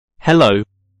Hello.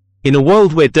 In a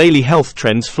world where daily health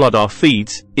trends flood our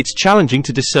feeds, it's challenging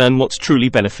to discern what's truly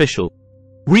beneficial.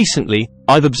 Recently,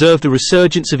 I've observed a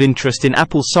resurgence of interest in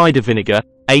apple cider vinegar,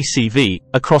 ACV,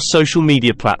 across social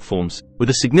media platforms,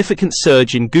 with a significant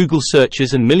surge in Google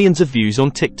searches and millions of views on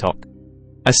TikTok.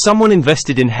 As someone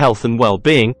invested in health and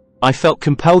well-being, I felt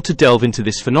compelled to delve into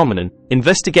this phenomenon,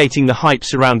 investigating the hype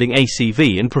surrounding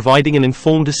ACV and providing an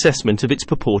informed assessment of its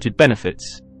purported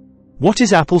benefits. What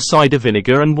is apple cider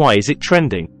vinegar and why is it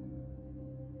trending?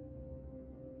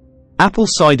 Apple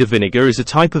cider vinegar is a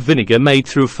type of vinegar made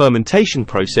through a fermentation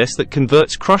process that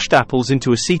converts crushed apples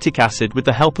into acetic acid with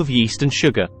the help of yeast and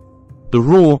sugar. The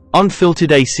raw,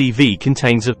 unfiltered ACV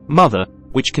contains a mother,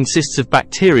 which consists of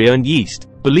bacteria and yeast,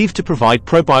 believed to provide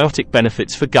probiotic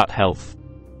benefits for gut health.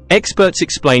 Experts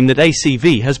explain that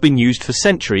ACV has been used for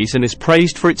centuries and is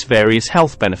praised for its various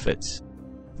health benefits.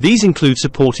 These include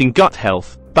supporting gut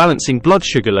health, balancing blood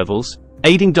sugar levels,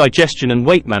 aiding digestion and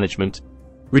weight management,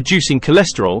 reducing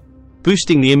cholesterol,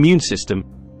 boosting the immune system,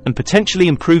 and potentially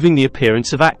improving the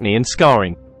appearance of acne and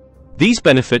scarring. These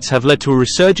benefits have led to a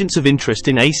resurgence of interest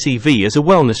in ACV as a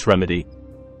wellness remedy.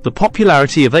 The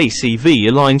popularity of ACV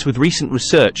aligns with recent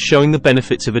research showing the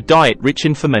benefits of a diet rich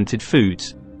in fermented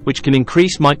foods, which can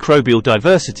increase microbial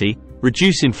diversity,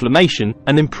 reduce inflammation,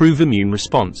 and improve immune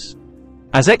response.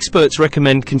 As experts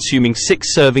recommend consuming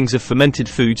 6 servings of fermented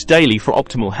foods daily for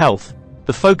optimal health,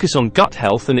 the focus on gut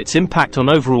health and its impact on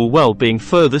overall well-being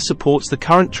further supports the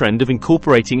current trend of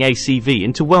incorporating ACV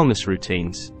into wellness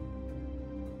routines.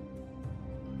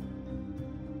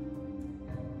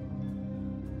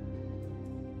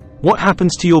 What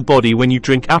happens to your body when you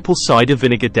drink apple cider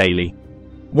vinegar daily?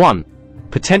 1.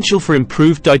 Potential for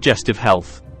improved digestive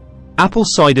health. Apple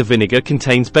cider vinegar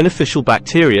contains beneficial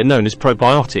bacteria known as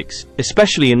probiotics,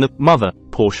 especially in the mother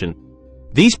portion.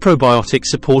 These probiotics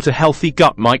support a healthy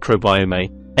gut microbiome,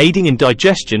 aiding in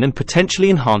digestion and potentially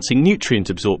enhancing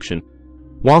nutrient absorption.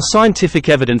 While scientific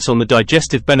evidence on the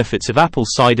digestive benefits of apple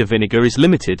cider vinegar is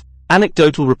limited,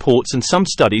 anecdotal reports and some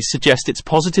studies suggest its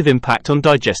positive impact on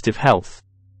digestive health.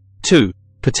 2.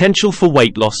 Potential for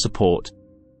weight loss support.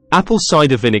 Apple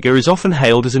cider vinegar is often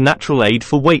hailed as a natural aid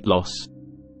for weight loss.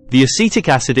 The acetic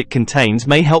acid it contains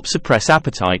may help suppress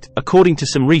appetite, according to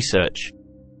some research.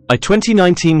 A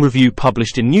 2019 review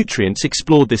published in Nutrients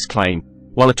explored this claim,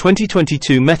 while a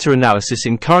 2022 meta-analysis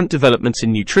in Current Developments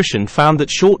in Nutrition found that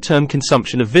short-term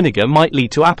consumption of vinegar might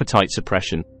lead to appetite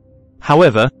suppression.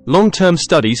 However, long-term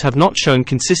studies have not shown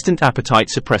consistent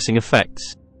appetite-suppressing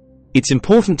effects. It's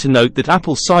important to note that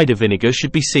apple cider vinegar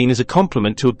should be seen as a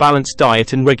complement to a balanced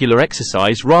diet and regular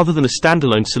exercise rather than a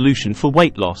standalone solution for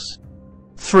weight loss.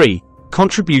 3.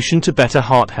 Contribution to better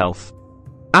heart health.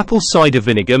 Apple cider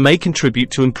vinegar may contribute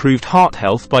to improved heart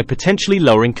health by potentially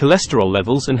lowering cholesterol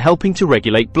levels and helping to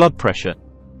regulate blood pressure.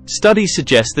 Studies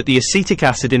suggest that the acetic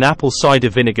acid in apple cider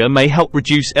vinegar may help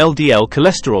reduce LDL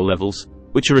cholesterol levels,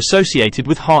 which are associated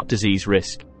with heart disease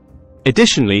risk.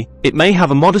 Additionally, it may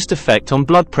have a modest effect on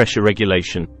blood pressure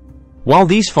regulation. While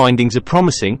these findings are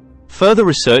promising, further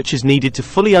research is needed to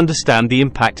fully understand the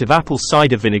impact of apple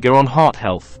cider vinegar on heart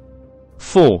health.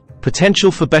 4.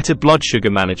 Potential for better blood sugar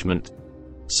management.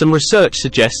 Some research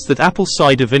suggests that apple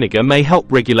cider vinegar may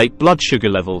help regulate blood sugar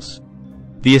levels.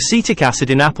 The acetic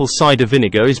acid in apple cider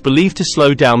vinegar is believed to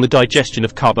slow down the digestion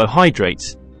of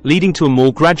carbohydrates, leading to a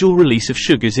more gradual release of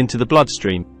sugars into the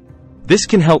bloodstream. This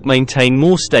can help maintain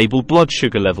more stable blood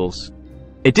sugar levels.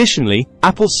 Additionally,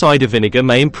 apple cider vinegar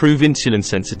may improve insulin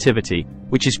sensitivity,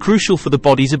 which is crucial for the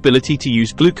body's ability to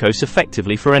use glucose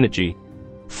effectively for energy.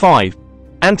 5.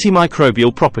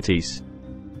 Antimicrobial properties.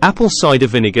 Apple cider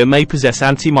vinegar may possess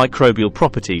antimicrobial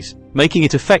properties, making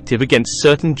it effective against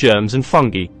certain germs and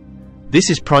fungi. This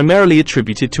is primarily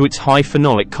attributed to its high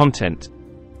phenolic content.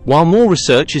 While more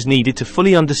research is needed to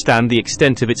fully understand the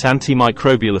extent of its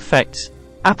antimicrobial effects,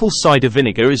 apple cider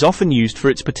vinegar is often used for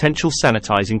its potential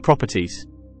sanitizing properties.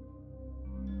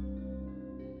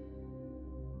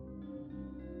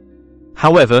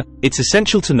 However, it's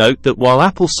essential to note that while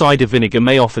apple cider vinegar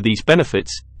may offer these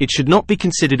benefits, it should not be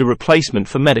considered a replacement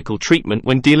for medical treatment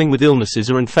when dealing with illnesses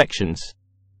or infections.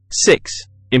 6.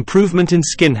 Improvement in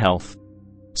skin health.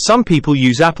 Some people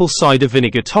use apple cider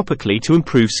vinegar topically to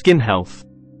improve skin health.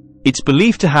 It's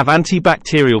believed to have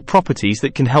antibacterial properties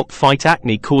that can help fight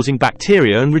acne-causing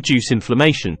bacteria and reduce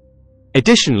inflammation.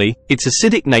 Additionally, its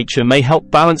acidic nature may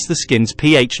help balance the skin's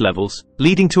pH levels,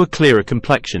 leading to a clearer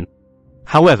complexion.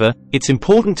 However, it's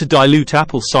important to dilute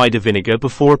apple cider vinegar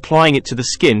before applying it to the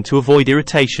skin to avoid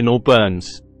irritation or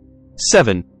burns.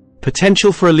 7.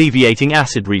 Potential for alleviating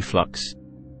acid reflux.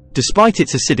 Despite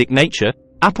its acidic nature,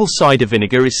 Apple cider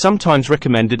vinegar is sometimes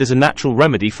recommended as a natural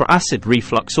remedy for acid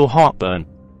reflux or heartburn.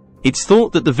 It's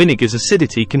thought that the vinegar's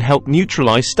acidity can help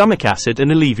neutralize stomach acid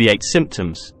and alleviate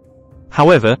symptoms.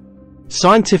 However,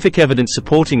 scientific evidence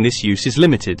supporting this use is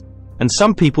limited, and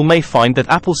some people may find that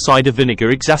apple cider vinegar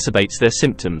exacerbates their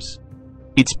symptoms.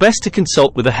 It's best to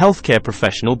consult with a healthcare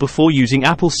professional before using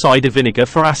apple cider vinegar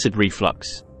for acid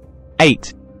reflux.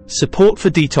 8. Support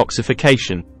for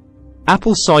detoxification.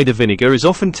 Apple cider vinegar is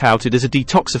often touted as a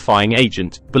detoxifying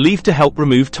agent, believed to help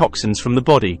remove toxins from the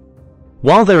body.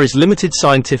 While there is limited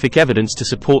scientific evidence to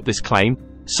support this claim,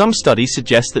 some studies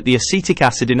suggest that the acetic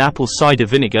acid in apple cider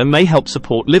vinegar may help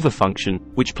support liver function,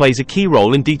 which plays a key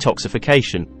role in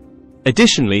detoxification.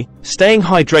 Additionally, staying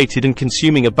hydrated and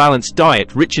consuming a balanced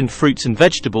diet rich in fruits and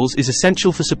vegetables is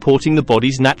essential for supporting the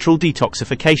body's natural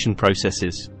detoxification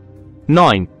processes.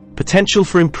 9. Potential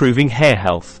for improving hair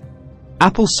health.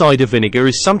 Apple cider vinegar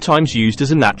is sometimes used as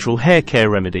a natural hair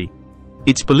care remedy.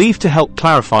 It's believed to help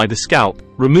clarify the scalp,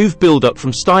 remove buildup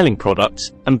from styling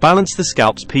products, and balance the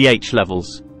scalp's pH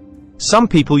levels. Some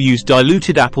people use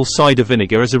diluted apple cider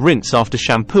vinegar as a rinse after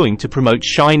shampooing to promote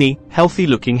shiny,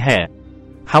 healthy-looking hair.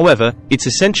 However, it's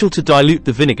essential to dilute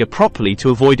the vinegar properly to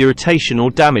avoid irritation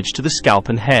or damage to the scalp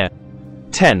and hair.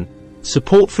 10.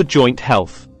 Support for joint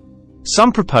health.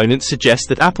 Some proponents suggest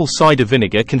that apple cider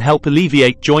vinegar can help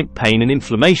alleviate joint pain and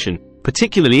inflammation,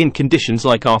 particularly in conditions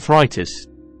like arthritis.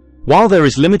 While there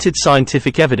is limited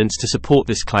scientific evidence to support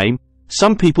this claim,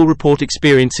 some people report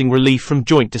experiencing relief from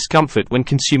joint discomfort when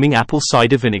consuming apple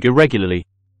cider vinegar regularly.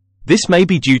 This may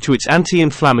be due to its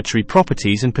anti-inflammatory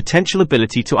properties and potential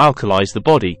ability to alkalize the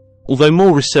body, although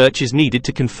more research is needed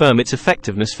to confirm its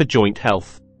effectiveness for joint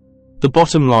health. The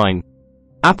bottom line: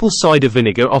 apple cider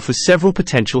vinegar offers several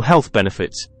potential health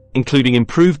benefits, including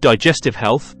improved digestive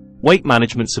health, weight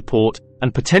management support,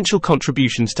 and potential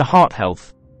contributions to heart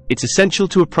health. It's essential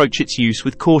to approach its use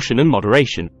with caution and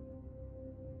moderation.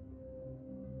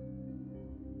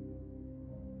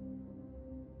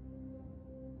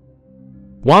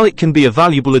 While it can be a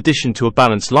valuable addition to a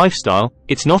balanced lifestyle,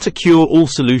 it's not a cure-all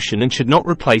solution and should not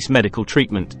replace medical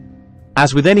treatment.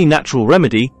 As with any natural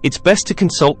remedy, it's best to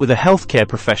consult with a healthcare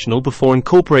professional before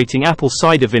incorporating apple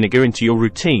cider vinegar into your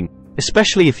routine,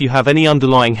 especially if you have any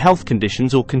underlying health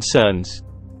conditions or concerns.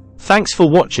 Thanks for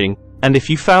watching, and if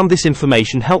you found this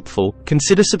information helpful,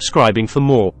 consider subscribing for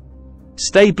more.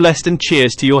 Stay blessed and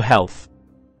cheers to your health.